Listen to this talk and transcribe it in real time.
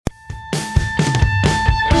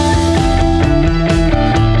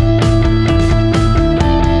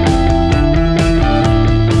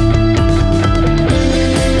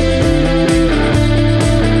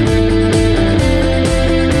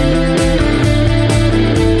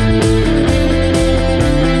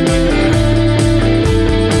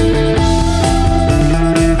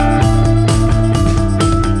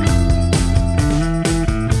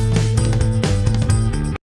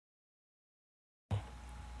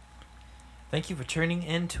Thank you for tuning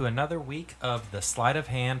in to another week of the Sleight of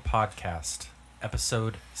Hand podcast,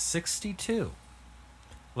 episode 62.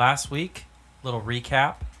 Last week, little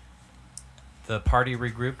recap. The party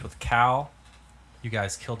regrouped with Cal. You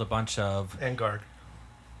guys killed a bunch of... And guard.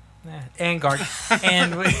 And guard.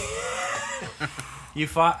 And you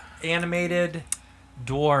fought animated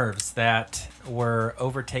dwarves that were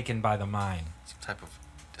overtaken by the mine. Some type of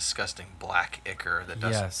disgusting black ichor that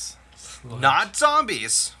does Yes. not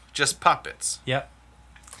zombies, just puppets. Yep.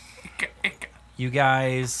 You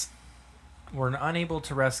guys were unable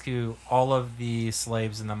to rescue all of the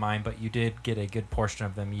slaves in the mine, but you did get a good portion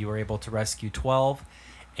of them. You were able to rescue 12,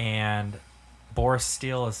 and Boris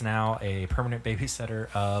Steele is now a permanent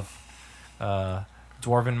babysitter of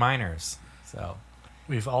dwarven miners. So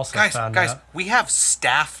We've also Guys, found out... we have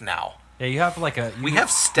staff now. yeah, you have like a... We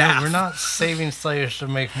have staff. No, we're not saving slaves to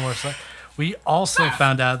make more slaves. We also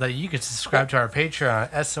found out that you could subscribe to our Patreon,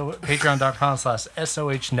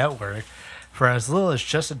 patreon.com/SOH Network, for as little as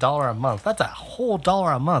just $1 a month. That's a whole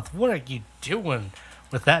 $1 a month. What are you doing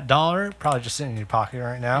with that dollar? Probably just sitting in your pocket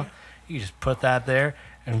right now. You just put that there,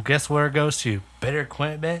 and guess where it goes to? Better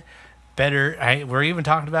equipment, better... we're even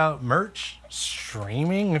talking about merch,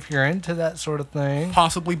 streaming, if you're into that sort of thing.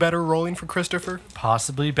 Possibly better rolling for Christopher.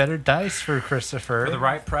 Possibly better dice for Christopher. For the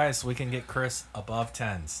right price, we can get Chris above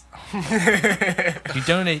 10s. If you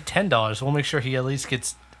donate $10, we'll make sure he at least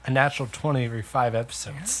gets a natural 20 every 5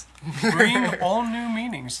 episodes. Bring all new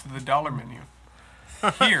meanings to the dollar menu.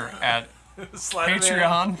 Here at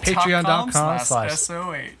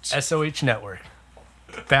patreon.com/SOH. SOH Network.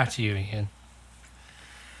 Back to you, Ian.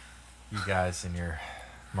 You guys and your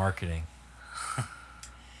marketing.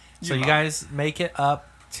 So you guys make it up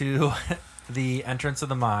to the entrance of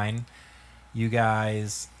the mine. You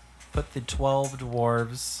guys put the 12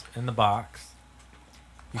 dwarves in the box.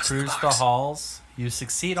 You cruise the halls. You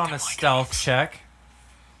succeed on a stealth check.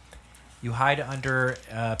 You hide under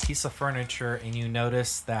a piece of furniture, and you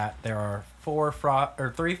notice that there are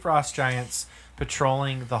three frost giants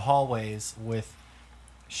patrolling the hallways with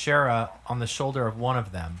Shara on the shoulder of one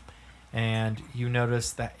of them. And you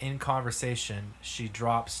notice that in conversation, she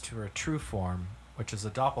drops to her true form, which is a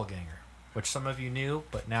doppelganger, which some of you knew,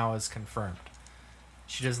 but now is confirmed.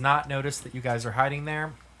 She does not notice that you guys are hiding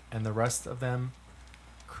there, and the rest of them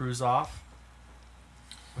cruise off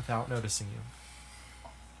without noticing you.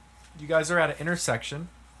 You guys are at an intersection.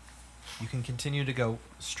 You can continue to go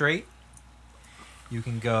straight. You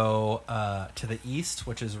can go to the east,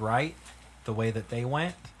 which is right, the way that they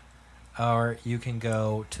went. Or you can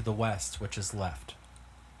go to the west, which is left.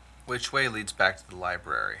 Which way leads back to the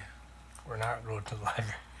library? We're not going to the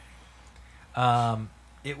library.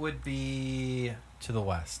 It would be to the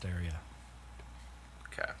west area.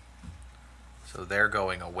 Okay. So they're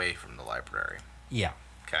going away from the library. Yeah.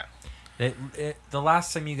 Okay. The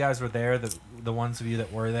last time you guys were there, the ones of you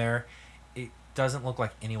that were there, it doesn't look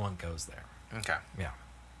like anyone goes there. Okay. Yeah.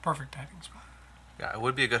 Perfect hiding spot. Yeah, it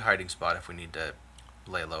would be a good hiding spot if we need to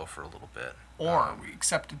lay low for a little bit. Or we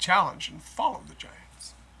accept a challenge and follow the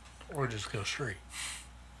giants. Or just go straight.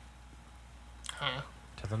 Huh?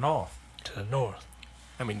 To the north. To the north.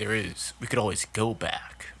 I mean, we could always go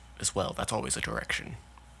back as well. That's always a direction.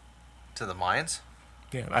 To the mines?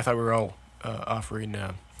 Yeah, I thought we were all offering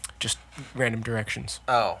just random directions.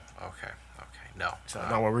 Oh, okay. No. Is that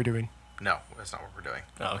not what we're doing? No, that's not what we're doing.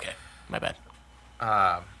 Oh, okay. My bad.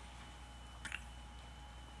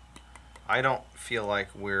 I don't feel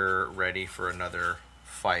like we're ready for another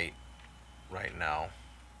fight right now.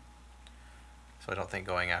 So I don't think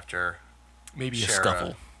going after Maybe Shara, a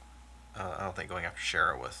scuffle. I don't think going after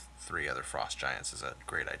Shara with 3 other frost giants is a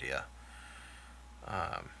great idea.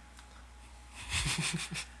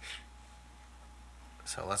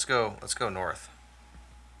 So let's go north.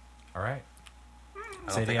 All right.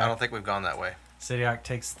 I don't think we've gone that way. Sidiak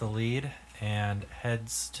takes the lead and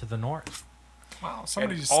heads to the north. Wow,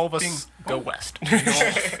 somebody And just... all of us go west.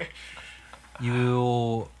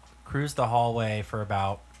 You cruise the hallway for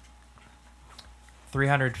about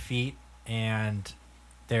 300 feet, and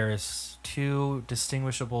there's 2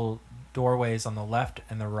 distinguishable doorways on the left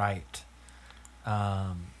and the right.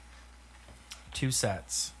 2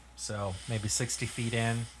 sets. So maybe 60 feet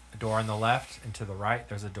in, a door on the left, and to the right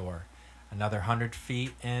there's a door. Another 100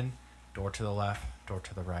 feet in, door to the left, door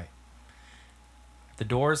to the right. The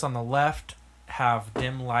doors on the left have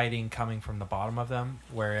dim lighting coming from the bottom of them,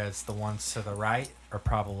 whereas the ones to the right are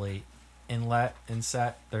probably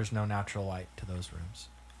inset. There's no natural light to those rooms.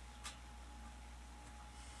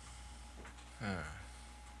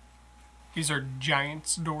 These are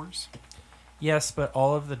giants' doors. Yes, but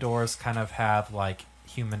all of the doors kind of have like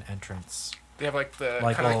human entrance. They have like the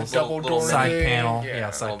Like kind of a like the double little door side thing. panel. Yeah.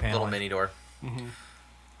 Yeah, side panel. Little mini door. Are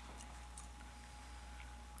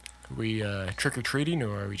we trick or treating,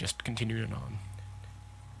 or are we just continuing on?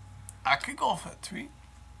 I could go for a treat.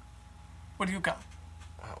 What do you got?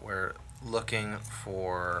 We're looking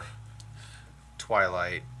for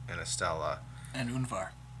Twilight and Estella, And Unvar.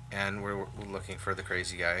 and we're looking for the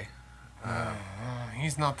crazy guy.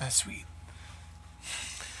 He's not that sweet.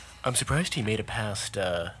 I'm surprised he made it past.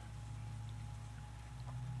 I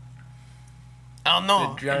don't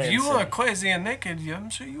know. The giant If you were thing. crazy and naked, I'm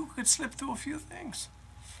sure you could slip through a few things.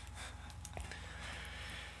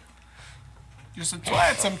 You should try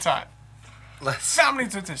it sometime. Let's Family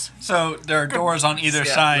tradition. So there are doors on either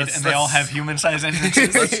Yeah, side, let's- and they all let's- have human-sized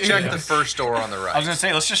entrances. let's check the first door on the right. I was gonna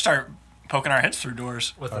say, let's just start poking our heads through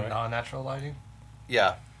doors. With the non-natural lighting.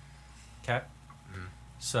 Yeah. Okay.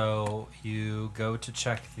 So you go to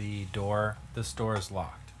check the door. This door is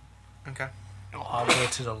locked. Okay. I'll go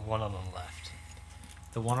to the one on the left.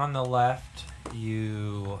 The one on the left,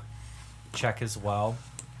 you check as well.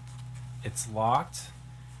 It's locked,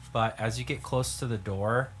 but as you get close to the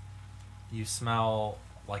door, you smell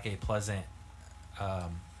like a pleasant,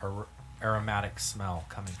 aromatic smell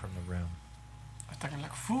coming from the room. Are we talking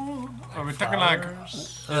like food? Are we talking like Flowers.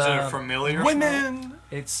 Is it a familiar smell? women?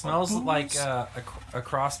 It smells booze? like a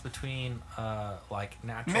cross between like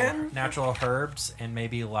Men? natural herbs and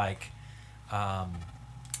maybe like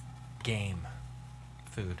game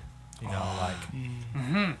food. You know, like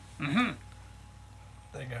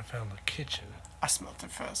I think I found the kitchen. I smelled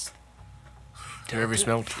it first. Have you ever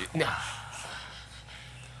smelled?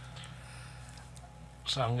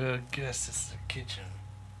 So I'm gonna guess it's the kitchen.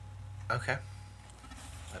 Okay.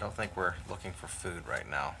 I don't think we're looking for food right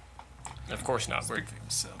now. Of course not. We're Speak for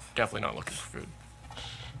yourself. definitely not looking for food.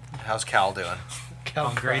 How's Cal doing? Cal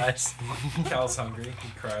Hungry? cries. Cal's hungry. He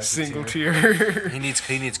cries. Single It's tear. He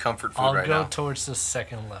needs comfort food I'll right go now. towards the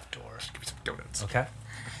second left door. Give me some donuts. Okay.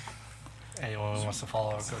 Anyone who wants to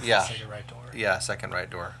follow, go to Yeah. the second right door. Yeah, second right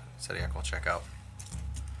door. Zodiac will check out.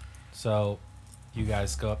 So, you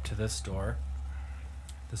guys go up to this door.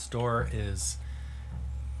 This door is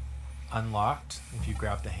unlocked. If you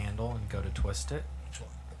grab the handle and go to twist it, Which one?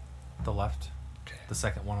 the left, Okay. the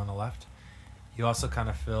second one on the left, you also kind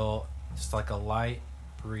of feel just like a light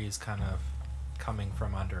breeze kind of coming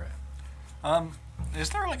from under it. Is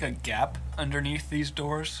there like a gap underneath these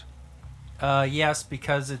doors? Yes,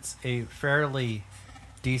 because it's a fairly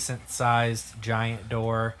decent sized giant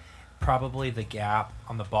door. Probably the gap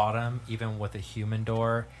on the bottom, even with a human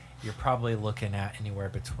door, you're probably looking at anywhere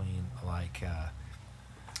between like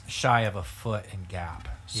shy of a foot in gap.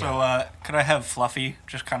 So, could I have Fluffy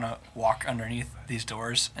just kind of walk underneath these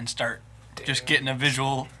doors and start just getting a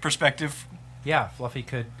visual perspective? Yeah, Fluffy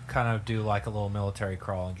could kind of do like a little military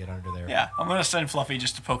crawl and get under there. Yeah, I'm gonna send Fluffy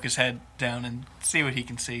just to poke his head down and see what he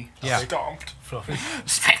can see. Yeah. Stomped. Fluffy.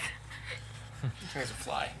 There's a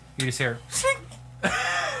fly. You just hear,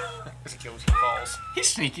 As he kills, he falls. He's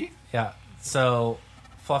sneaky. yeah. So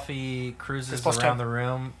Fluffy cruises It's plus around 10. the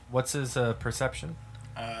room. What's his perception?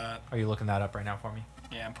 Are you looking that up right now for me?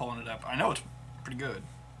 Yeah, I'm pulling it up. I know it's pretty good.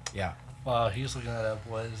 Yeah. While he's looking that up,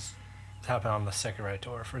 was happening on the second right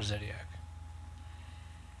door for Zodiac.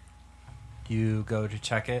 You go to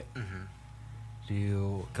check it. Mm-hmm. Do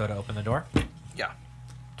you go to open the door? Yeah.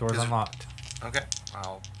 Door's Is it- unlocked. Okay.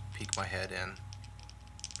 I'll peek my head in.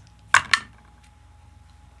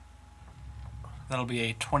 That'll be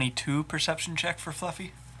a 22 perception check for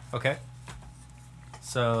Fluffy. Okay.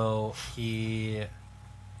 So he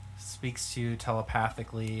speaks to you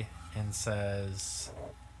telepathically and says,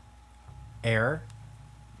 air.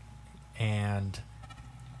 And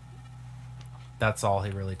that's all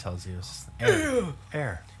he really tells you is just, air.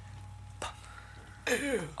 Air.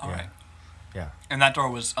 All Yeah. right. Yeah. And that door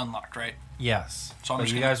was unlocked, right? Yes. So I'm but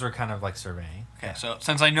just you gonna- guys were kind of like surveying. Okay, Yeah. so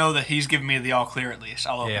since I know that he's giving me the all clear at least,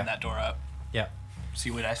 I'll open Yeah. that door up. Yeah.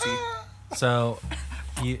 See what I see. So,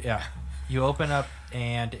 you open up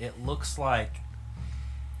and it looks like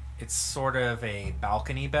it's sort of a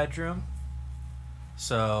balcony bedroom.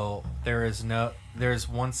 So there's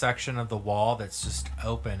one section of the wall that's just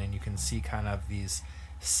open and you can see kind of these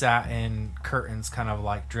satin curtains kind of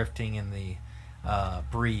like drifting in the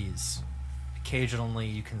breeze. Occasionally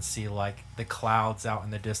you can see like the clouds out in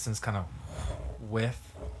the distance kind of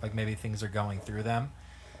whiff, like maybe things are going through them.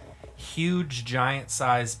 Huge giant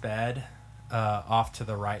sized bed off to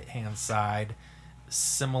the right hand side,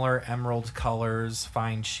 similar emerald colors,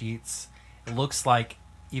 fine sheets. It looks like,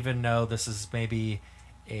 even though this is maybe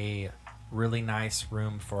a really nice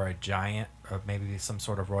room for a giant or maybe some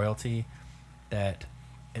sort of royalty, that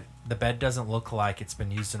The bed doesn't look like it's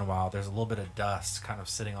been used in a while. There's a little bit of dust kind of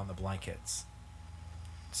sitting on the blankets.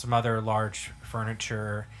 Some other large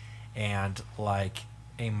furniture and like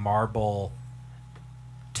a marble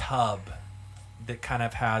tub that kind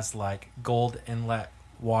of has like gold inlet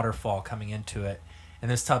waterfall coming into it. And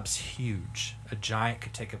this tub's huge. A giant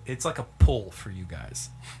could take it's like a pool for you guys.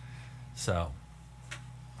 So,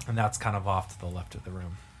 and that's kind of off to the left of the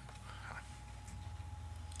room.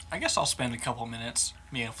 I guess I'll spend a couple minutes,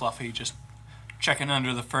 me and Fluffy, just checking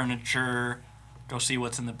under the furniture, go see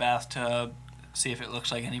what's in the bathtub, see if it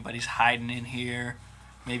looks like anybody's hiding in here.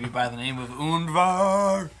 Maybe by the name of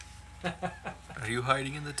Unvar. Are you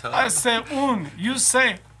hiding in the tub? I say you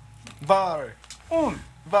say Var.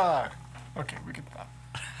 Var. Okay, we can stop.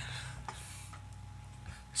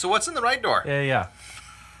 So what's in the right door? Yeah.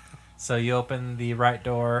 So you open the right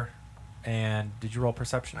door, and did you roll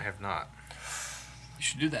perception? I have not. You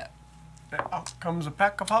should do that. Out comes a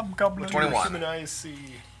pack of hobgoblins. 21. Human eyes see.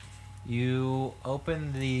 You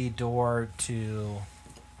open the door to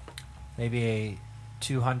maybe a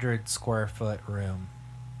 200 square foot room.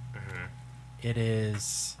 Mm-hmm. It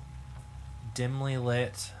is dimly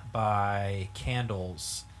lit by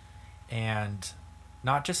candles, and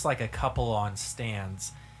not just like a couple on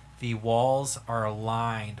stands. The walls are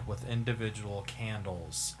lined with individual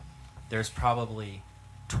candles. There's probably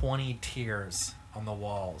 20 tiers on the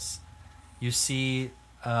walls. You see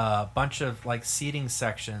a bunch of like seating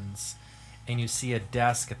sections, and you see a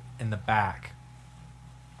desk in the back.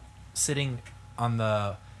 Sitting on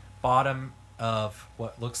the bottom of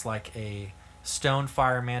what looks like a stone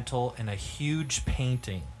fire mantle and a huge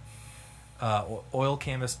painting, oil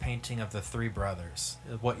canvas painting of the three brothers,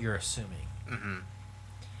 what you're assuming. Mm-hmm.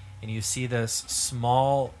 And you see this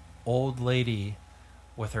small old lady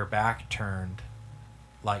with her back turned,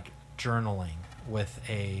 like journaling with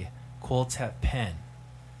a quill tip pen,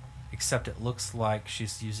 except it looks like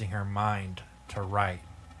she's using her mind to write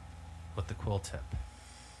with the quill tip.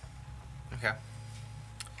 Okay.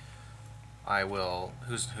 I will.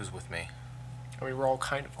 Who's with me? I mean, we're all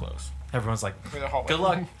kind of close. Everyone's like, We're in the hallway. good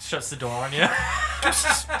luck. Shuts the door on you.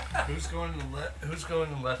 Who's going in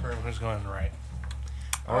the left room? Who's going in the right?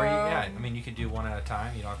 Or I mean, you can do one at a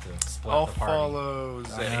time. You don't have to split I'll the party. follow I know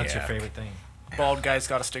that's your Zediac. favorite thing. Bald guys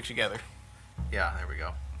got to stick together. Yeah, there we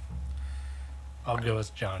go. I'll go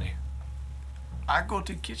with Johnny. I go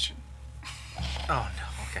to kitchen. Oh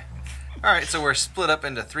no. Okay. All right. So we're split up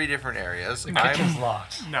into 3 different areas. The kitchen's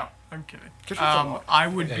locked. No, I'm kidding. Kitchen's unlocked. I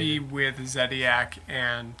would Yeah, be you with Zediac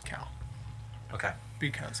and Cal Okay.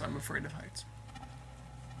 because I'm afraid of heights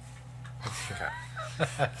Okay.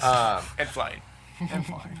 And flying. and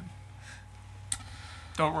flying.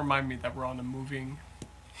 Don't remind me that we're on a moving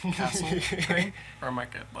castle thing, or I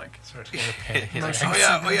might get like. Starts getting a panic. He's like,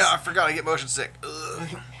 oh yeah, I forgot I get motion sick.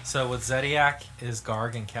 Ugh. So with Zediac is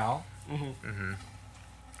Garg and Cal.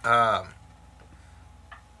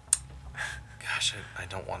 Gosh, I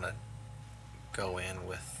don't want to go in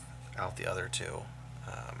without the other 2.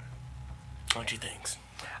 Punchy things.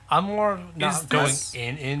 I'm more not Is going this-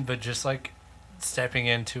 in, but just like stepping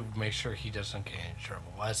in to make sure he doesn't get in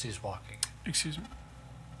trouble as he's walking. Excuse me.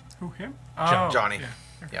 Who him? Johnny.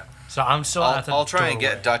 Yeah. Yeah. So I'm still at the I'll try and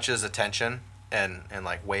doorway. get Dutch's attention and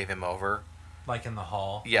like wave him over. Like in the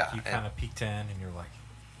hall. Yeah, Like you and- kind of peeked in and you're like,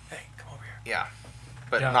 hey, come over here. Yeah.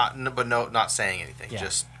 But Yeah. not saying anything. Yeah.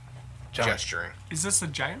 Just Johnny. gesturing. Is this a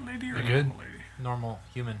giant lady or a You good? normal lady? Normal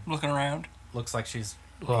human. Looking around. Looks like she's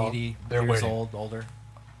Well, 80 they're years waiting. old, older.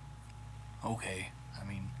 Okay. I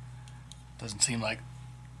mean, doesn't seem like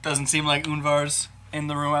Unvar's in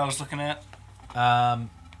the room I was looking at.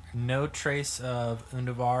 No trace of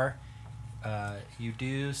Undavar. You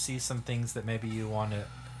do see some things that maybe you want to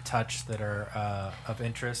touch that are of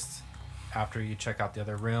interest after you check out the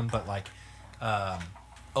other room, but like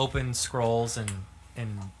open scrolls and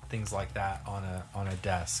things like that on a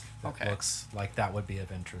desk that Okay. looks like that would be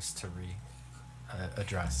of interest to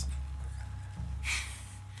address.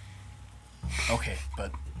 Okay,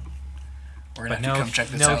 but we're gonna But have no, to come check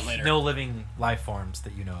this no, out later. no living life forms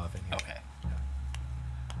that you know of in here. Okay.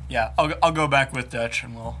 Yeah, I'll go back with Dutch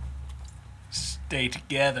and we'll stay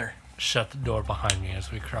together. Shut the door behind me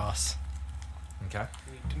as we cross. Okay.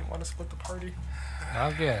 We didn't want to split the party.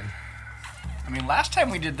 Not good. I mean, last time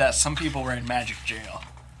we did that, some people were in magic jail.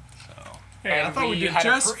 So Hey, I And thought we did had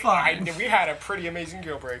just fine. We had a pretty amazing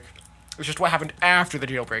jailbreak. It was just what happened after the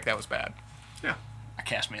jailbreak that was bad. Yeah. I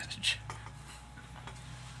cast message.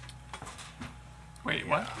 Wait,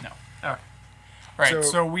 what? No. All right, So-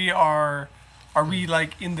 so we are we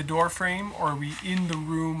like in the door frame or are we in the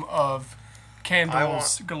room of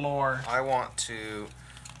candles galore? I want to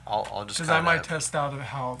I'll just Because I might kinda- test out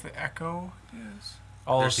how the echo is.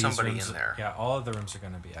 All There's of these somebody rooms, in there. Yeah, all of the rooms are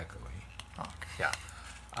going to be echoey. Okay.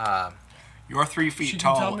 You're 3 She feet can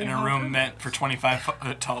tell tall me in a how room good meant it for is.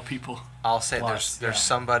 25 tall people. I'll say Plus, there's yeah.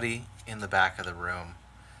 somebody in the back of the room.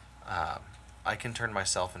 I can turn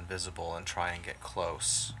myself invisible and try and get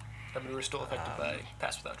close. I mean, we're still affected by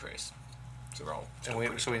Pass Without Trace. So we're all. And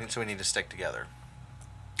we need to stick together.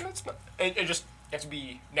 That's not. It just you have to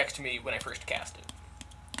be next to me when I first cast it.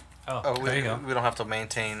 Oh, there you go. We don't have to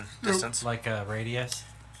maintain distance. Like a radius.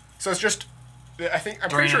 So it's just. I'm During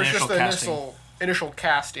pretty sure it's just the initial initial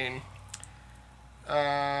casting.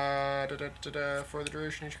 For the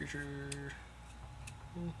duration each creature.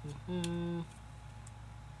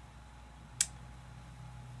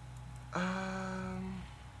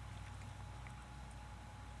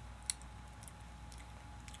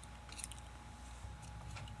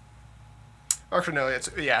 Actually, no. It's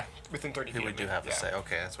within 30 feet. We of do me. have to Yeah. say.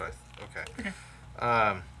 Okay, that's what. Okay.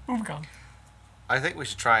 Moving on. I think we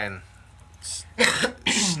should try and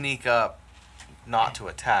sneak up, not to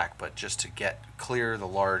attack, but just to clear the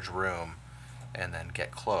large room, and then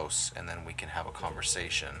get close, and then we can have a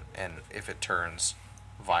conversation. And if it turns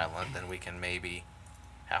violent, then we can maybe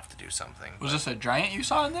have to do something. Was this a giant you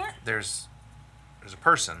saw in there? There's a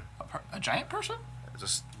person, A giant person?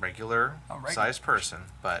 just regular sized person,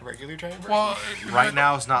 but Regular giant person? Well, right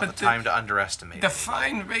now is not but the time to underestimate.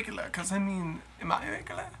 Define regular, because I mean, am I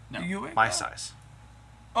regular? No. Are you regular? My size.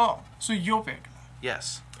 Oh, so you're regular.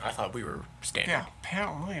 Yes. I thought we were standard. Yeah,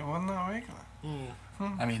 apparently we're not regular.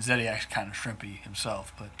 I mean, Zediac's kind of shrimpy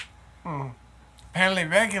himself, but Apparently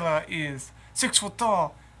regular is 6 foot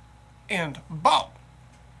tall and bald.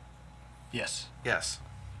 yes. Yes.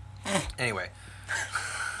 Anyway,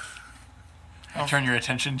 Turn your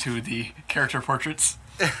attention to the character portraits.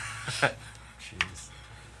 Jeez.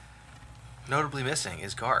 notably missing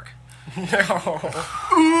is Garg.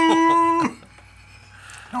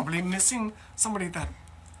 Nobody missing somebody that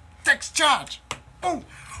takes charge. Oh.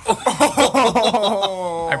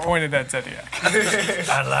 I pointed at Zediac.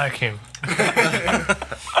 I like him.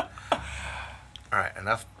 All right,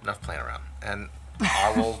 enough playing around, and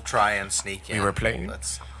I will try and sneak in. We were playing?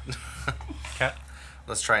 Let's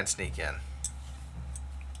try and sneak in.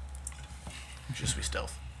 Just be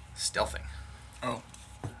stealth. Stealthing. Oh.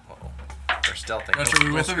 Uh-oh. We're stealthing. Guys, are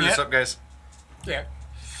we with Don't him screw this yet? up, guys. Yeah.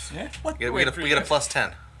 Yeah? We get a plus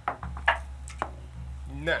 10.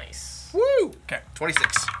 Nice. Woo! Okay.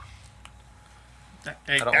 26.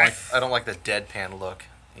 I don't like the deadpan look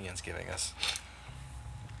Ian's giving us.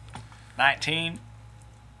 19.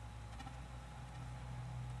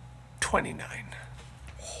 29.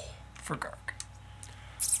 For Garg.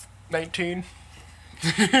 19.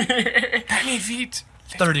 Tiny feet.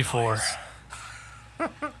 34.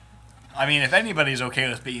 I mean, if anybody's okay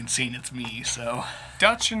with being seen, it's me, so.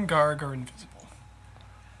 Dutch and Garg are invisible.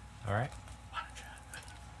 All right.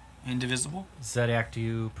 Indivisible? Zodiac, do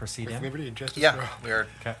you proceed With in? liberty and justice. Yeah, we are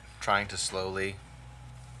Okay. trying to slowly.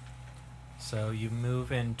 So you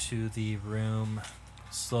move into the room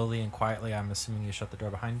slowly and quietly. I'm assuming you shut the door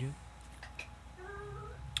behind you.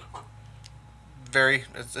 Very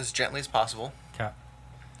as gently as possible. Okay.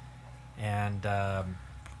 And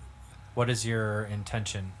what is your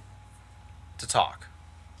intention? To talk.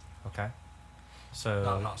 Okay. Not So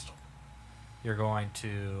hostile. you're going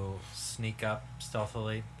to sneak up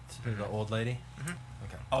stealthily to the old lady?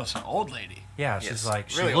 Oh, it's an old lady. Yeah, Yes, she's like,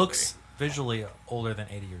 she really old looks visually older than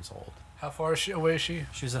 80 years old. How far away is she?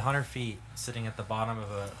 She was 100 feet sitting at the bottom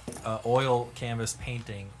of a oil canvas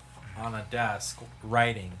painting on a desk,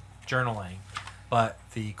 writing, journaling, but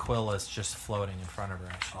the quill is just floating in front of her.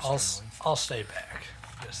 And she's journaling. I'll stay back.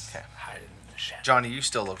 Just Okay. hiding in the shadow. Johnny, you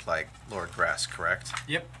still look like Lord Grass, correct?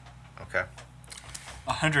 Yep. Okay.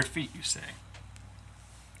 100 feet, you say?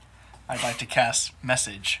 I'd like to cast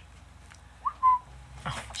message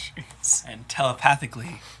Oh, jeez. and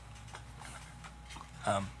telepathically.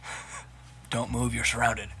 Don't move, you're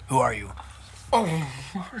surrounded. Who are you?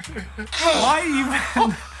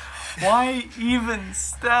 Why even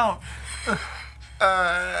stealth?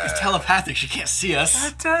 It's telepathic, she can't see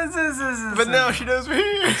us. But now she knows we're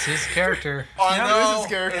here. It's his character. I know, this is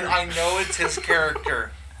character. and I know it's his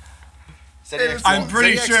character. Zediac's I'm bald-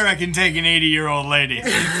 pretty Zediac's- sure I can take an 80-year-old lady.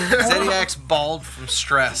 Zediac's bald from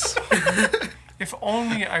stress. If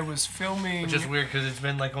only I was filming Which is weird because it's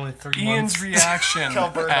been like only 3 Ian's months. reaction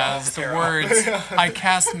Burn as off the Tara. words "I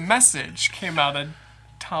cast message" came out of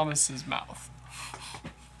Thomas's mouth.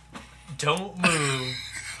 Don't move.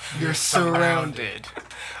 You're surrounded.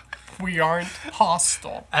 We aren't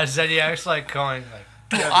hostile. As Zediac's like going like,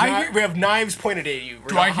 We have knives pointed at you. We're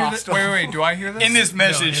Do not I hear this? hostile. Wait. Do I hear this? In this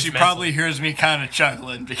message, it's she message. probably hears me kind of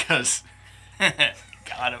chuckling because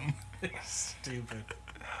got him. Stupid.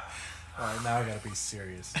 All right, now I gotta be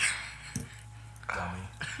serious. Dummy.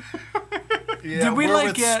 Yeah, Did we, we're like,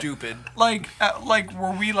 with get- stupid. like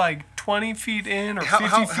were we like 20 feet in or 50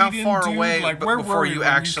 How feet in? far dude? away Like b- where before were you when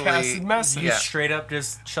actually- You casted message? You Yeah. straight up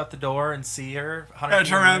just shut the door and see her. 100 I feet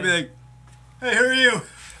turn around and be away? like, "Hey, who are you?"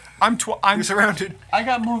 I'm You're surrounded. I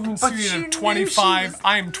got movement But speed you knew of she 25. was-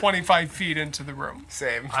 I am 25 feet into the room.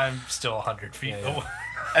 Same. I'm still 100 feet Yeah, yeah. away.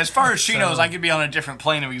 As far as she knows, I could be on a different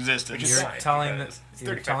plane of existence. Which is You're fine, telling because the- it's you're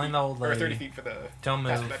 35 telling feet, the old or 30 lady, feet for the don't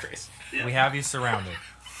path move. that race. We have you surrounded.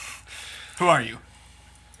 Who are you?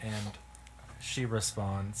 And she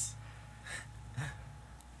responds,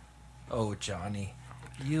 "Oh, Johnny,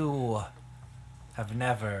 you have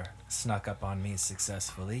never snuck up on me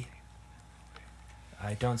successfully.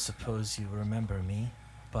 I don't suppose you remember me,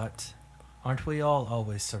 but aren't we all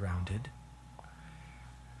always surrounded?"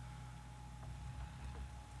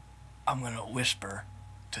 I'm gonna whisper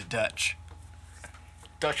to Dutch.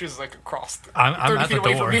 Dutch is like across. I'm 30 at feet the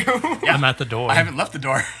away door. from you. I'm at the door. I haven't left the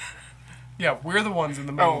door. Yeah, we're the ones in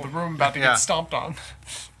the middle of the room about to Yeah. get stomped on.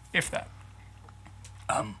 If that.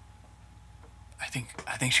 I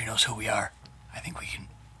think she knows who we are. I think we can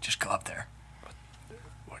just go up there.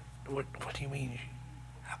 What do you mean?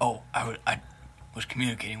 Oh, I was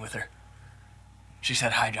communicating with her. She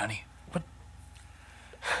said, "Hi, Johnny."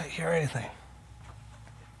 I hear anything?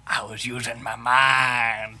 I was using my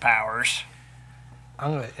mind powers.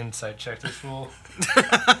 I'm gonna insight check this fool.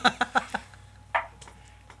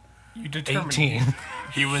 You determined. 18.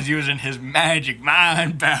 He was using his magic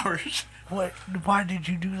mind powers. What? Why did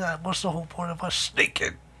you do that? What's the whole point of us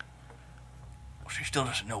sneaking? Well, she still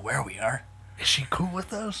doesn't know where we are. Is she cool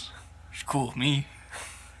with us? She's cool with me.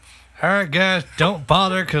 All right, guys, don't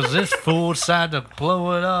bother, cause this fool decided to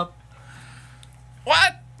blow it up.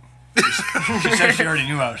 What? She said she already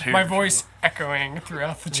knew I was here. My voice echoing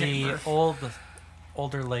throughout the The chamber.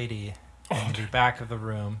 older lady in the back of the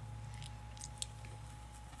room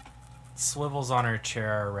swivels on her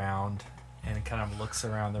chair around and kind of looks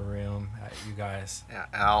around the room at you guys. Yeah,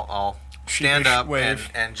 and I'll stand Sheepish up wave.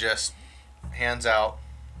 and just hands out.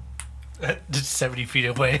 Just 70 feet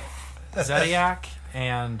away. Zediac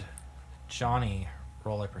and Johnny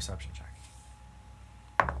roll a perception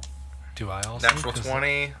check. Do I also? Natural 'Cause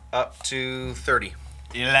 20 up to 30.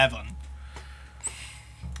 11.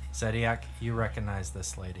 Zediac, you recognize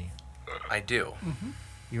this lady. I do.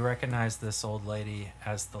 You recognize this old lady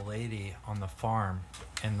as the lady on the farm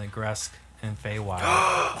in the Gresk and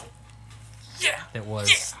Feywild Yeah. that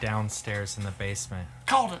was downstairs in the basement.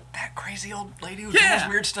 Called it. That crazy old lady who Yeah. does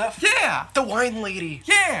weird stuff. Yeah. The wine lady.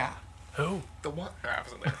 Yeah. Who? The wine. I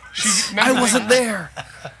wasn't there. She, I wasn't there.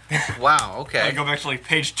 Wow, I okay. go back to like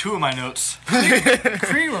page 2 of my notes.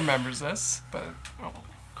 Cree remembers this, but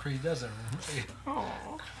Creed doesn't.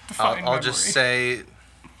 fine I'll just memory.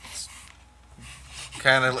 say,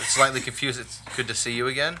 kind of slightly confused. It's good to see you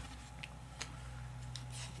again.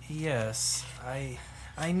 Yes, I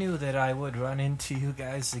knew that I would run into you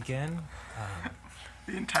guys again.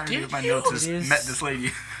 The entirety of my notes is It is- met this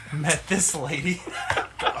lady. Met this lady.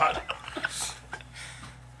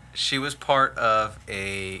 She was part of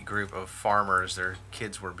a group of farmers. Their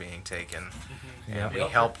kids were being taken, and we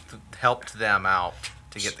helped them out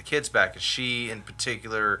to get the kids back. And she, in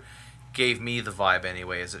particular, gave me the vibe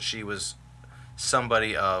anyway, is that she was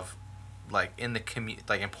somebody of like in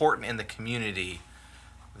the important in the community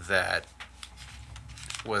that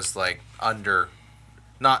was like under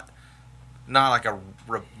not like a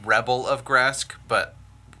rebel of Gresk, but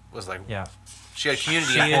was like Yeah. she had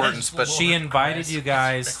community She, importance, but she invited you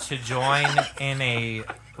guys to join in a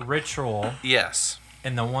ritual, yes,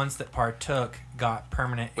 and the ones that partook got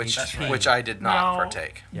permanent which HP. which I did not Now,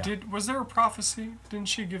 partake. Yeah. Was there a prophecy? Didn't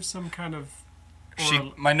she give some kind of?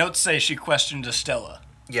 My notes say she questioned Estella.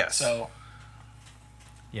 Yes. So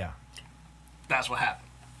Yeah. that's what happened.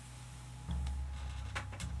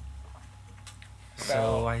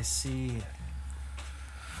 So I see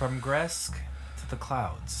from Gresk to the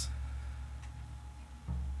clouds.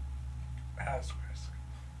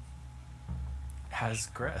 Has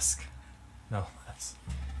Gresk. No, that's.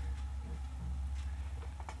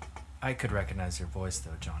 I could recognize your voice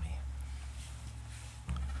though, Johnny.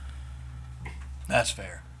 That's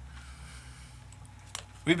fair.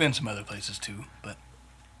 We've been some other places too, but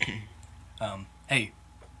hey,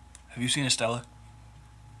 have you seen Estella?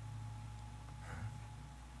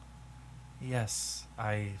 Yes,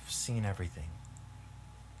 I've seen everything.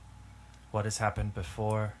 What has happened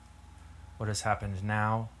before, what has happened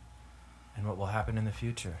now, and what will happen in the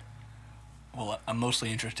future. Well, I'm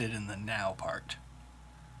mostly interested in the now part.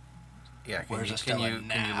 Yeah, Where's can Estella you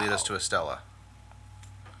lead us now? to Estella?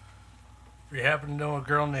 You happen to know a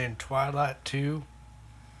girl named Twilight too?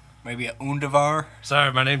 Maybe a Undavar?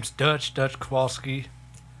 Sorry, my name's Dutch Kowalski.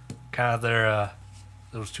 Kind of their,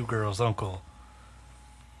 those two girls' uncle.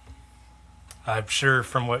 I'm sure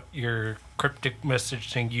from what your cryptic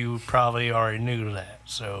messaging, you probably already knew that,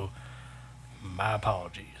 so my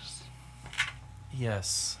apologies.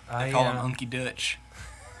 Yes, I call him Unky Dutch.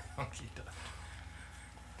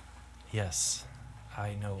 Yes,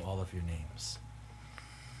 I know all of your names.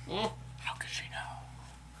 How could she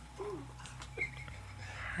know?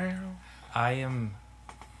 I am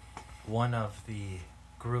one of the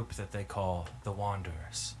group that they call the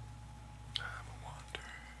Wanderers.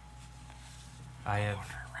 I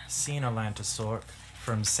have seen Atlantisork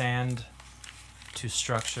from sand to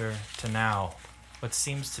structure to now what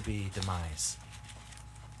seems to be demise.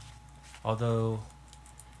 Although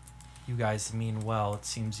you guys mean well, it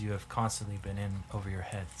seems you have constantly been in over your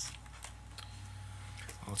heads.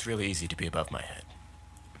 Well, it's really easy to be above my head.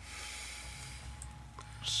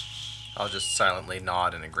 I'll just silently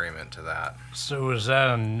nod in agreement to that. So is that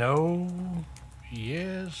a no?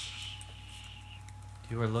 Yes?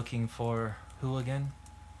 You were looking for who again?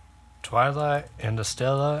 Twilight and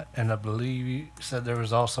Estella, and I believe you said there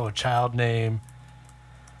was also a child named...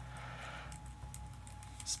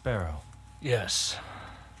 Sparrow. Yes.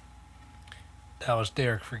 That was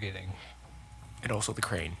Derek forgetting. And also the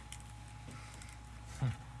crane.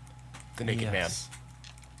 The naked man.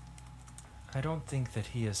 I don't think that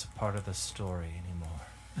he is a part of the story anymore.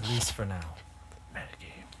 At least for now.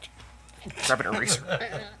 Metagame. Grab an eraser.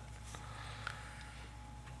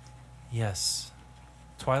 Yes.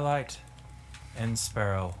 Twilight and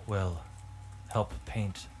Sparrow will help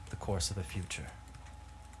paint the course of the future.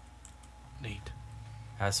 Neat.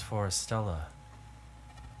 As for Estella,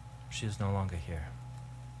 she is no longer here.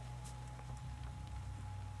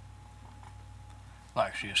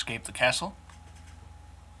 Like she escaped the castle?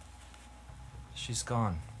 She's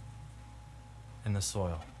gone. In the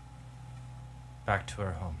soil. Back to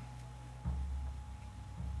her home.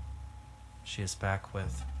 She is back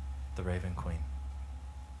with the Raven Queen.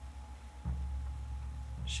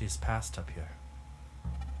 She's passed up here.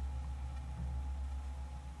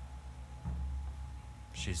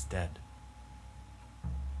 She's dead.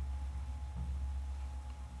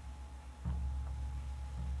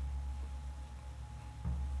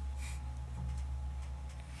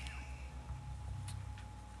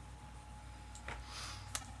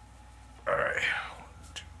 Alright. 1,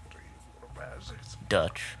 2, 3, 4, 5, 6.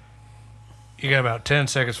 Dutch. You got about 10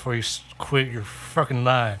 seconds before you quit your fucking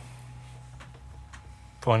lie.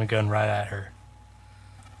 Point a gun right at her.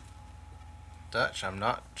 Dutch, I'm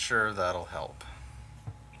not sure that'll help.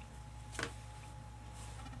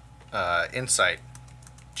 Insight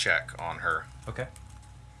check on her. Okay.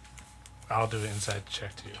 I'll do an inside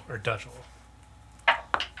check too. Or Dutch will.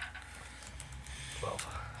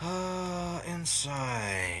 12.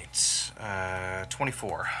 Insight.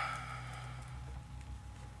 24.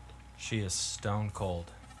 She is stone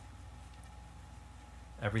cold.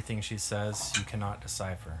 Everything she says, you cannot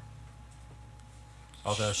decipher.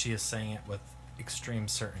 Although she is saying it with extreme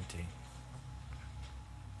certainty.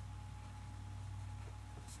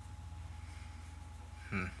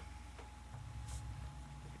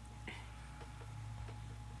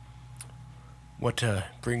 What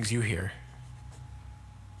brings you here?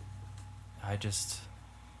 I just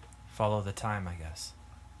follow the time, I guess.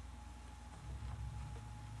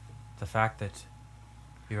 The fact that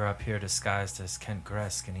you're up here disguised as Kent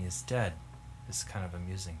Gresk and he is dead is kind of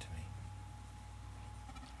amusing to me.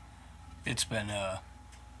 It's been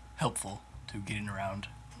helpful to getting around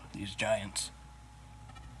these giants.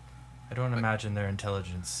 I don't imagine their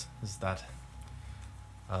intelligence is that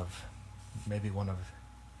of maybe one of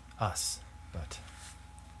us, but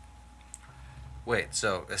Wait,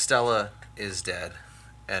 so Estella is dead,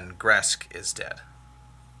 and Gresk is dead.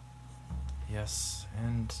 yes,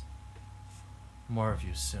 and more of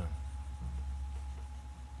you soon.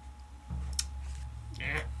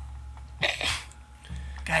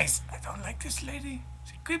 Guys, I don't like this lady.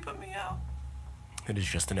 She's creeping me out. It is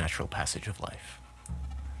just the natural passage of life.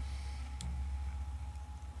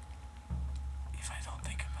 If I don't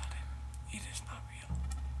think about it, it is not real.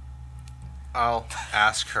 I'll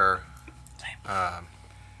ask her, Same.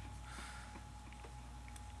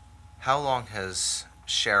 how long has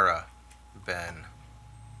Shara been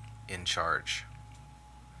in charge?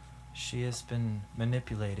 She has been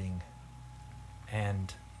manipulating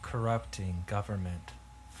and corrupting government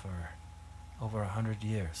for over 100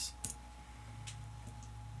 years.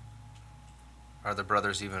 Are the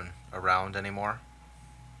brothers even around anymore?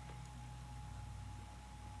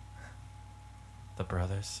 The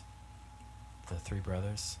brothers. The 3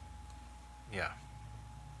 brothers. Yeah.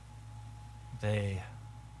 They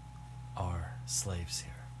are slaves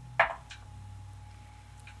here.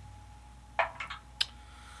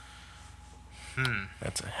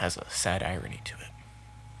 Has a sad irony to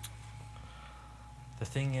it. The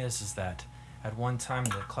thing is that at one time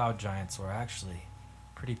the Cloud Giants were actually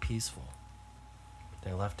pretty peaceful.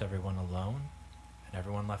 They left everyone alone, and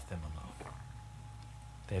everyone left them alone.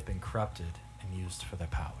 They have been corrupted and used for their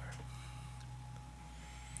power.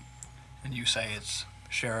 And you say it's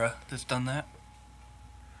Shara that's done that?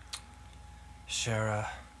 Shara,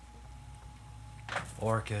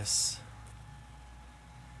 Orcus.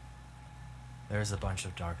 There's a bunch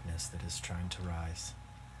of darkness that is trying to rise.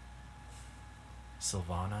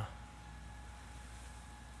 Sylvana.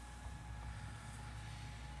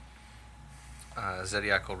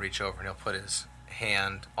 Zediac will reach over and he'll put his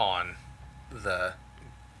hand on the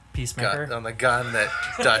Peacemaker. gun that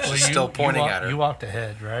Dutch is still pointing at her. You walked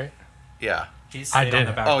ahead, right? Yeah. He stayed on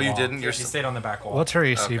the back Oh, wall. you didn't? He You're stayed on the back wall. What's her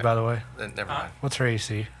AC, Okay. by the way? Then never mind. What's her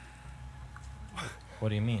AC? What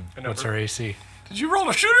do you mean? What's her AC? Did you roll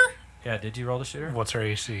a shooter? Yeah, did you roll the shooter? What's her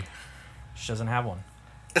AC? She doesn't have one.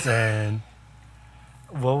 Then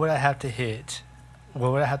what would I have to hit?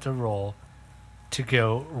 What would I have to roll to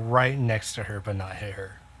go right next to her but not hit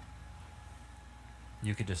her?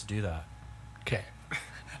 You could just do that. Okay.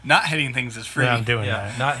 Not hitting things is free. Yeah, I'm doing Yeah,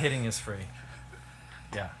 that. not hitting is free.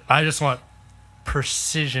 Yeah. I just want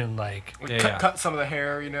precision, like Cut some of the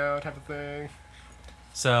hair, type of thing.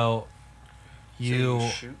 So you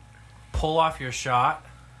shoot. pull off your shot,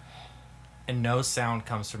 and no sound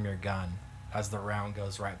comes from your gun as the round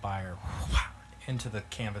goes right by her into the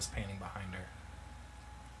canvas painting behind her.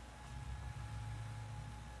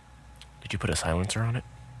 Did you put a silencer on it?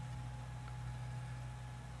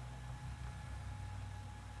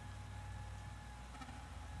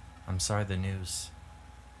 I'm sorry the news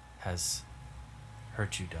has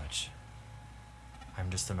hurt you, Dutch. I'm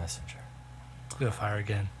just a messenger. let's go fire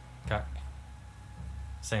again. Okay.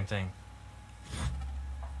 Same thing.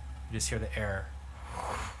 You just hear the air.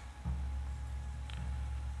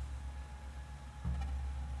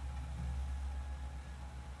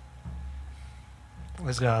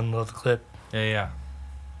 Let's go unload the clip. Yeah, yeah.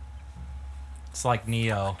 It's like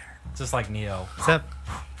Neo. It's just like Neo. Except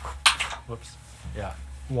Whoops. Yeah.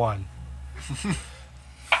 1.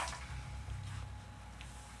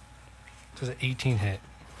 Does an 18 hit?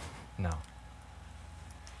 No.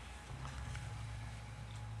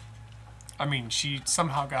 I mean, she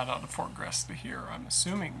somehow got out of Fort Gresta here. I'm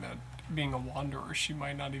assuming that being a wanderer, she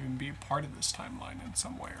might not even be a part of this timeline in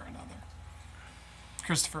some way or another.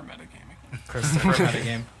 Christopher Metagaming. Christopher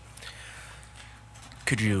Metagame.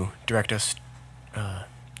 Could you direct us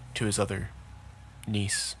to his other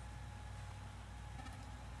niece?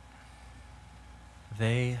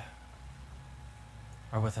 They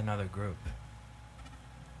are with another group.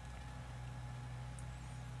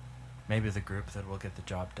 Maybe the group that will get the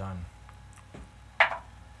job done.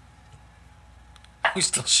 He's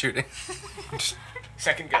still shooting.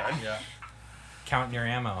 Second gun. Yeah. Counting your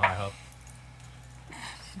ammo, I hope.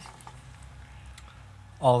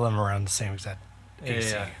 All of them around the same exact Yeah,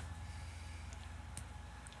 AC. yeah.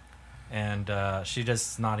 And she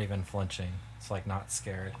just not even flinching. It's like not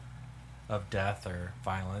scared of death or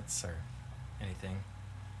violence or anything.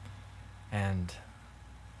 And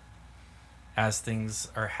as things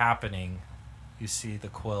are happening, you see the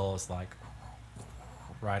quill is like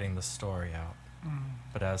writing the story out.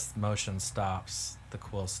 But as motion stops, the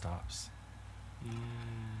quill stops.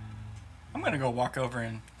 I'm going to go walk over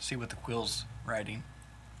and see what the quill's writing.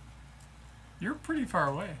 You're pretty far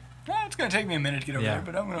away. It's going to take me a minute to get over Yeah. there,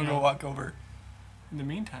 but I'm going to go Yeah. walk over. In the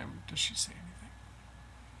meantime, does she say anything?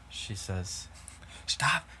 She says,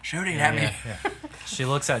 Stop shooting at me. yeah. She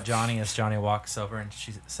looks at Johnny as Johnny walks over and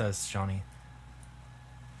she says, Johnny,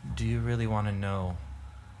 do you really want to know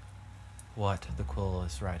what the quill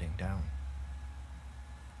is writing down?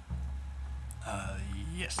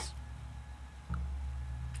 Yes.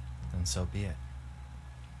 Then so be it.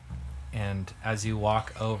 And as you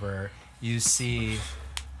walk over, you see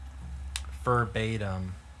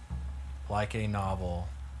verbatim, like a novel,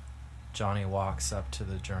 Johnny walks up to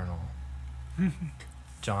the journal.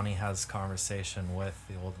 Johnny has conversation with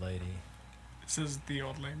the old lady. This is the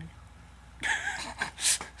old lady.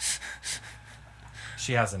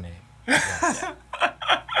 She has a name. Yes.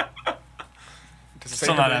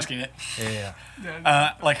 Still not asking it.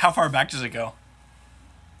 Yeah. Like, how far back does it go?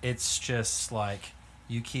 It's just like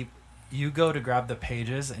you keep you go to grab the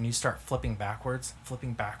pages and you start flipping backwards,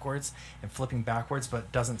 and flipping backwards, but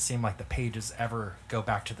it doesn't seem like the pages ever go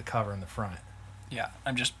back to the cover in the front. Yeah,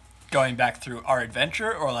 I'm just going back through our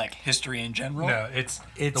adventure or like history in general. No, it's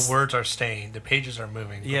the words are staying. The pages are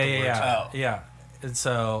moving. Yeah, but the yeah, words yeah. are- Yeah. And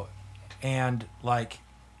so, and like,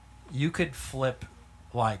 you could flip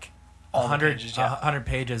like All the 100 pages, yeah. 100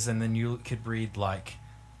 pages, and then you could read like.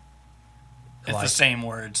 It's the same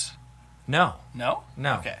words. No, No?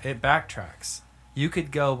 no. Okay. It backtracks. You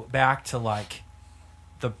could go back to like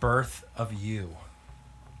the birth of you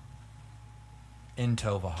in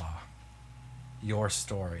Tovaha. Your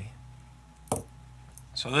story.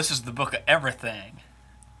 So this is the book of everything.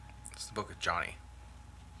 It's the book of Johnny.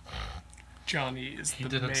 Johnny is He the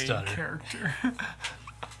didn't main stutter. character.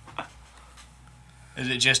 Is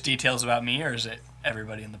it just details about me, or is it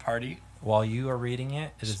everybody in the party? While you are reading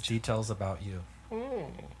it, it is details about you.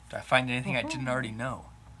 Do I find anything I didn't already know?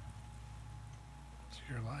 It's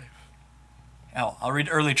your life. Hell, I'll read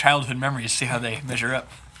early childhood memories, see how they measure up.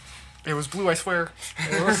 It was blue, I swear.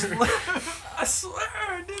 I swear,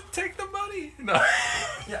 I didn't take the money. No.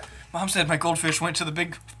 Mom said my goldfish went to the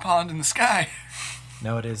big pond in the sky.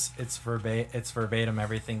 No, it is. It's verbatim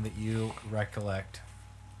everything that you recollect.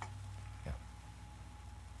 Yeah.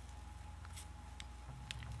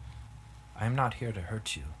 I'm not here to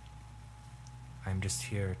hurt you. I'm just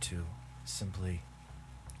here to simply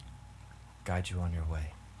guide you on your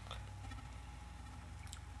way.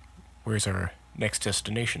 Where's our next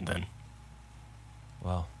destination then?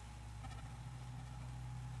 Well,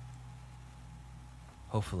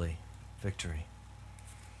 hopefully, victory.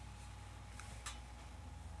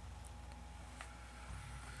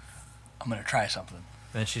 I'm gonna try something.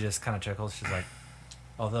 Then she just kind of chuckles. She's like,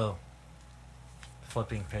 although,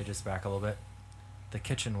 flipping pages back a little bit, the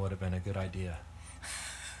kitchen would have been a good idea.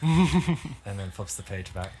 And then flips the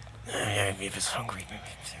page back. If it's hungry.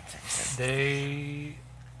 They,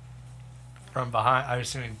 from behind, I'm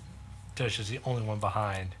assuming Tush is the only one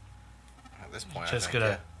behind. At this point, Just I think,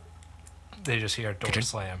 gonna, they just hear a door Kitchen?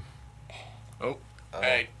 slam. Oh, yeah.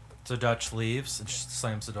 hey. So Dutch leaves and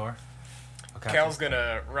slams the door. Okay. Cal's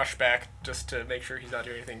gonna rush back just to make sure he's not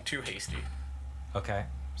doing anything too hasty. Okay.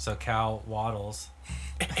 So Cal waddles.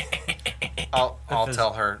 I'll If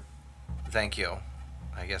tell her, thank you.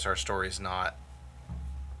 I guess our story's not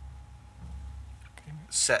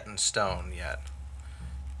set in stone yet.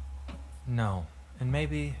 No. And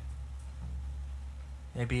maybe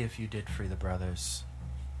if you did free the brothers,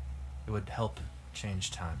 it would help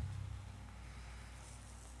change time.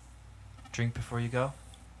 Drink before you go?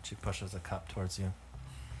 She pushes a cup towards you.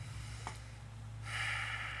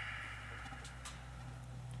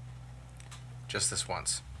 Just this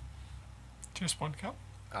once. Just one cup.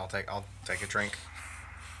 I'll take a drink.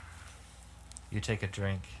 You take a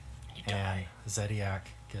drink, and Zediac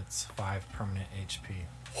gets 5 permanent HP.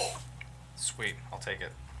 Sweet, I'll take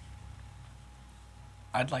it.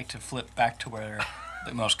 I'd like to flip back to where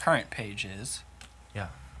the most current page is. Yeah.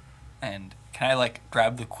 And can I like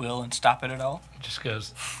grab the quill and stop it at all? It just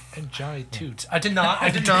goes, and Johnny toots. I did not.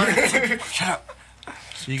 Shut up.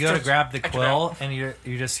 You go to grab the quill, and you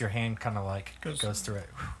just your hand kind of like Goes- goes through it.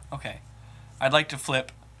 Okay. I'd like to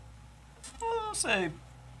flip, say,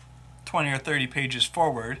 20 or 30 pages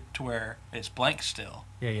forward to where it's blank still.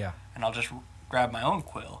 Yeah. And I'll just grab my own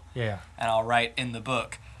quill Yeah. and I'll write in the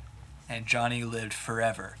book, and Johnny lived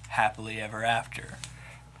forever, happily ever after.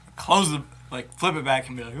 Close the, flip it back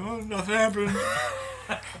and be like, oh, nothing happened.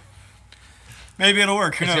 Maybe it'll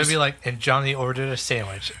work. Who It's knows? gonna be like, and Johnny ordered a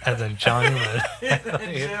sandwich, and then Johnny lived.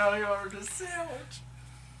 Johnny ordered a sandwich.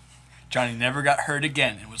 Johnny never got hurt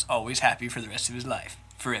again and was always happy for the rest of his life.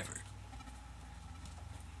 Forever.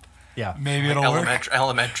 Yeah. Maybe it'll work.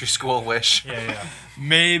 Elementary school wish. Yeah.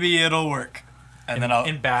 Maybe it'll work. And then I'll...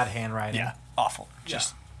 in bad handwriting. Yeah, awful.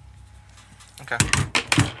 Just... Okay.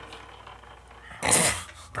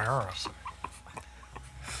 Barrels.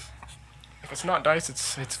 If it's not dice,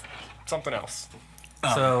 it's something else.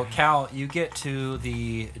 So Cal, you get to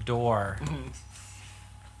the door,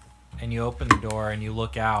 and you open the door and you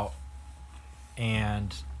look out,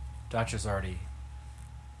 and Dutch is already.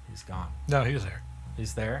 He's gone. No, he was there.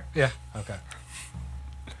 He's there. Yeah. Okay.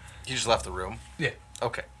 You just left the room? Yeah.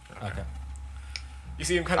 Okay. Okay. You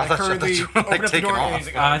see him kind I of thought hurriedly you were, like, open up the taking door, off. and he's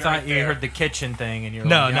like, I I'm thought right you there. heard the kitchen thing, and you're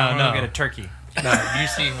No, like, no, I'm gonna no. get a turkey. No, you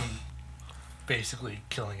see him basically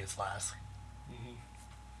killing his last.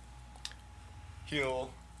 He'll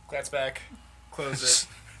glance back, close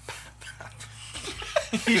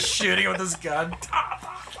it. He's shooting with his gun.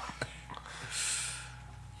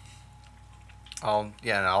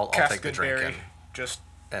 I'll Cast take the good drink berry. Just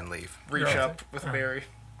and leave. reach Right. up with a berry.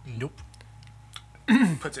 Nope.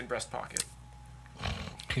 Puts it in breast pocket.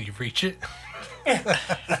 Can you reach it?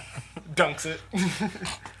 Dunks it.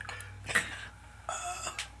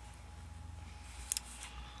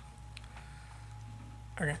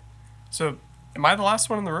 Okay. So, am I the last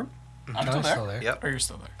one in the room? I'm No, still it's there. Yep. Or you're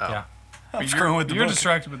still there? Oh. Yeah. I'm But screwing with the You're book.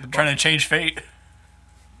 distracted with the book. Trying to change fate.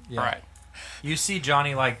 Yeah. All right. You see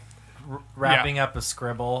Johnny like wrapping up a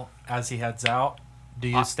scribble as he heads out. Do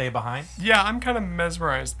you stay behind? Yeah, I'm kind of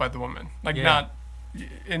mesmerized by the woman. Like, Yeah. not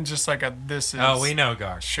in just like a this is. Oh, we know,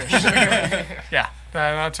 Gar. Sure. Yeah. Did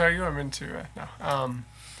I not tell you I'm into no.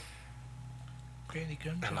 Granny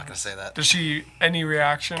gun I'm not gonna say that. Does she any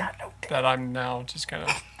reaction that I'm now just kind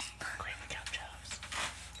of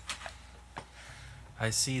I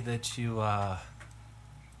see that you are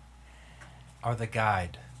the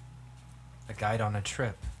guide. A guide on a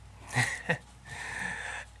trip.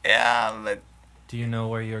 yeah, but Do you know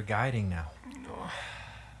where you're guiding now?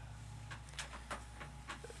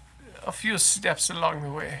 a few steps along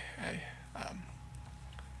the way,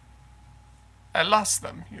 I lost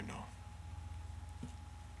them. You know.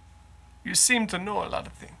 You seem to know a lot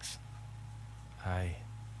of things. I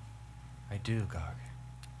do, Gog.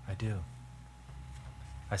 I do.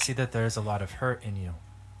 I see that there is a lot of hurt in you,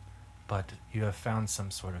 but you have found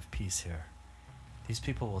some sort of peace here. These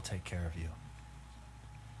people will take care of you.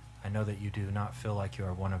 I know that you do not feel like you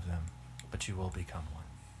are one of them, but you will become one.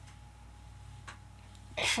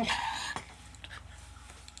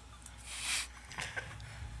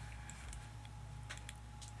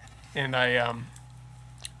 And I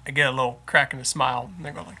get a little crack in the smile, and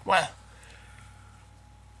I go like, well,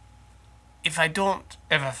 if I don't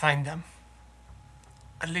ever find them,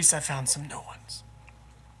 at least I found some new ones.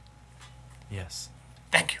 Yes.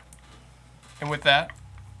 Thank you. And with that,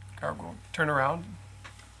 Garb will turn around.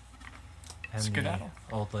 And the Skedaddle.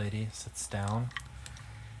 old lady sits down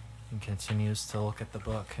and continues to look at the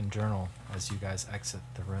book and journal as you guys exit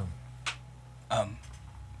the room.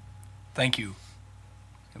 Thank you.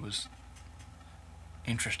 It was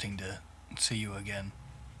interesting to see you again.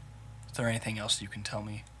 Is there anything else you can tell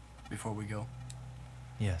me before we go?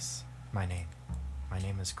 Yes, my name. My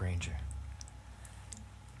name is Granger.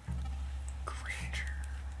 Granger.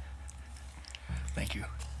 Thank you.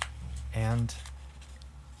 And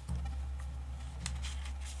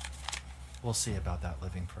we'll see about that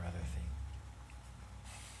living forever thing.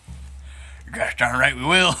 Gosh darn right we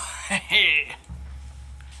will.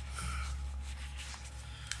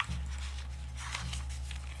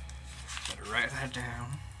 Better write that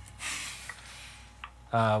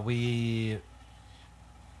down. We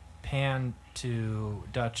pan to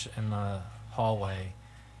Dutch in the hallway,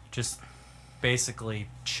 just basically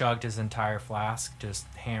chugged his entire flask, just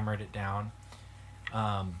hammered it down.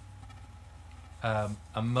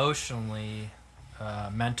 Emotionally,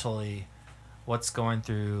 mentally, what's going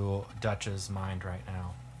through Dutch's mind right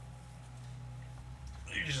now?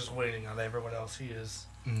 He's just waiting on everyone else. He is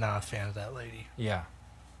not a fan of that lady. Yeah.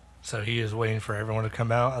 So he is waiting for everyone to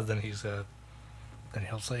come out, and then then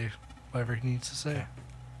he'll say whatever he needs to say. Okay.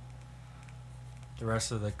 The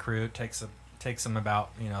rest of the crew takes them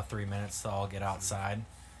about 3 minutes to all get outside,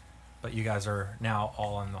 but you guys are now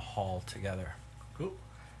all in the hall together. Cool.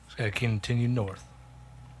 Just gotta continue north.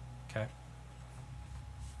 Okay.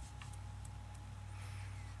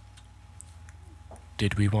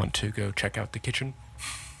 Did we want to go check out the kitchen?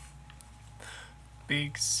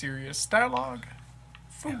 Big, serious dialogue.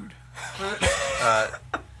 Food.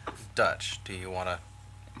 Dutch, do you want to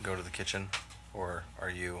go to the kitchen, or are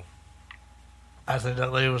you? I think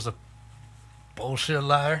that lady was a bullshit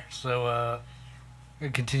liar, so we're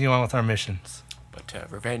gonna continue on with our missions. But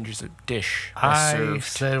revenge is a dish. best I served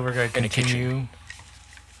said we're gonna in a kitchen. continue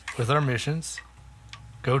with our missions.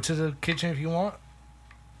 Go to the kitchen if you want.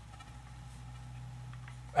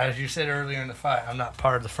 As you said earlier in the fight, I'm not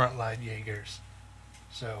part of the frontline Jaegers.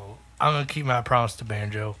 So I'm gonna keep my promise to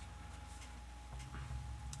Banjo.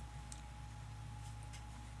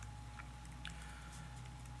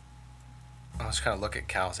 I'll just kind of look at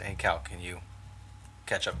Cal and say, "Hey, Cal, can you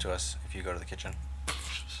catch up to us if you go to the kitchen?"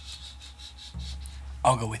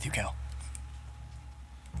 I'll go with you, Cal.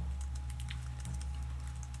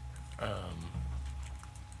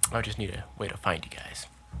 I just need a way to find you guys.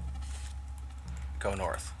 Go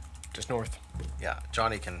north. Just north. Yeah,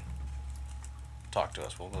 Johnny can talk to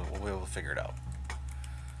us. We'll be able to figure it out.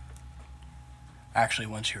 Actually,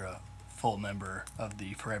 once you're a full member of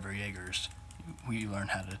the Forever Jaegers, we learn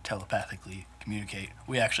how to telepathically communicate.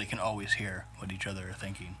 We actually can always hear what each other are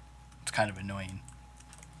thinking. It's kind of annoying.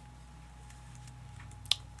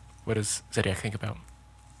 What does Zediac think about?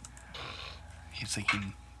 He's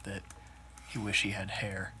thinking that He wish he had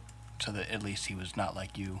hair, so that at least he was not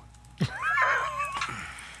like you.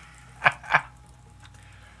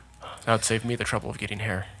 That would save me the trouble of getting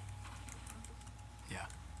hair. Yeah.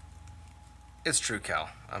 It's true, Cal.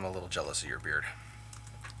 I'm a little jealous of your beard.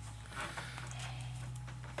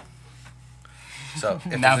 So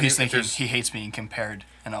if Now there's he's any- if thinking there's- he hates being compared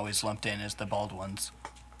and always lumped in as the bald ones.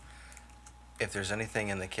 if there's anything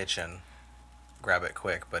in the kitchen, grab it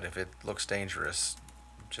quick. But if it looks dangerous,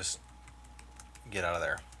 just get out of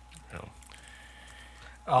there. You know,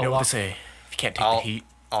 I'll you know what walk, they say. If you can't take I'll- the heat,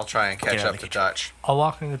 I'll try and catch Get out of up the to kitchen. Dutch. I'll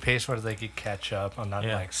walk in the pace where they could catch up. I'm not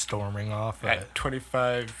Yeah. like storming off. But at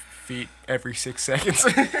 25 feet every 6 seconds.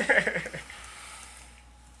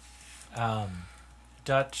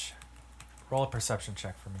 Dutch, roll a perception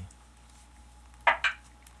check for me.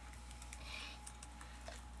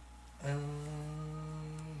 I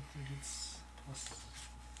think it's plus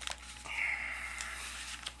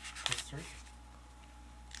 3.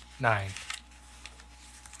 9.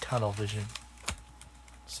 Tunnel vision.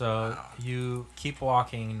 So you keep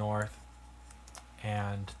walking north,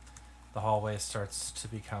 and the hallway starts to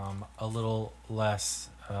become a little less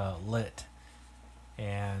lit,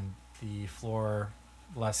 and the floor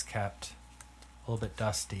less kept, a little bit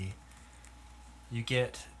dusty. You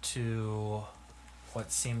get to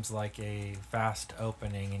what seems like a vast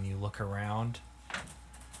opening, and you look around,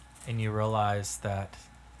 and you realize that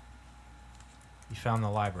you found the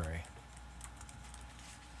library.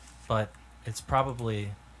 But it's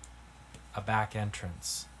probably a back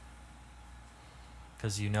entrance,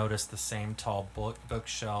 because you notice the same tall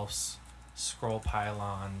bookshelves, scroll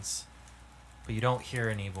pylons, but you don't hear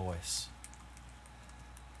any voice.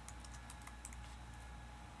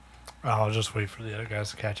 I'll just wait for the other guys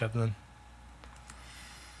to catch up then.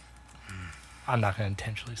 I'm not going to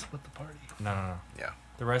intentionally split the party. No. Yeah.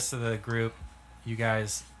 The rest of the group, you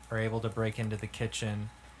guys are able to break into the kitchen,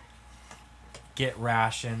 get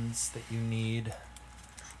rations that you need.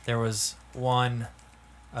 There was one,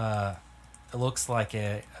 it looks like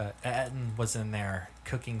Etten was in there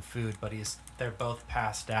cooking food, but they're both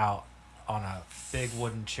passed out on a big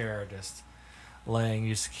wooden chair, just laying.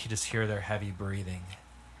 You just hear their heavy breathing.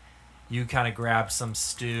 You kind of grab some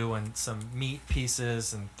stew and some meat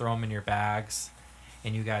pieces and throw them in your bags,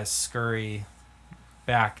 and you guys scurry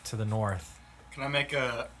back to the north. Can I make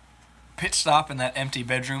a pit stop in that empty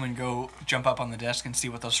bedroom and go jump up on the desk and see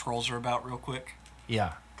what those scrolls are about real quick?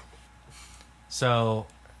 Yeah. So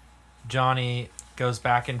Johnny goes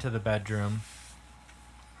back into the bedroom,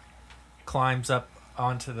 climbs up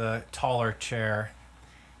onto the taller chair,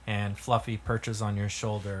 and Fluffy perches on your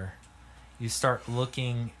shoulder. You start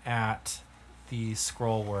looking at the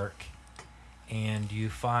scroll work, and you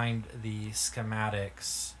find the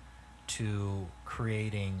schematics to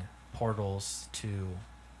creating portals to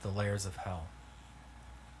the layers of hell.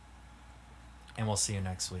 And we'll see you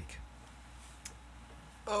next week.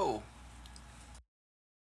 Oh,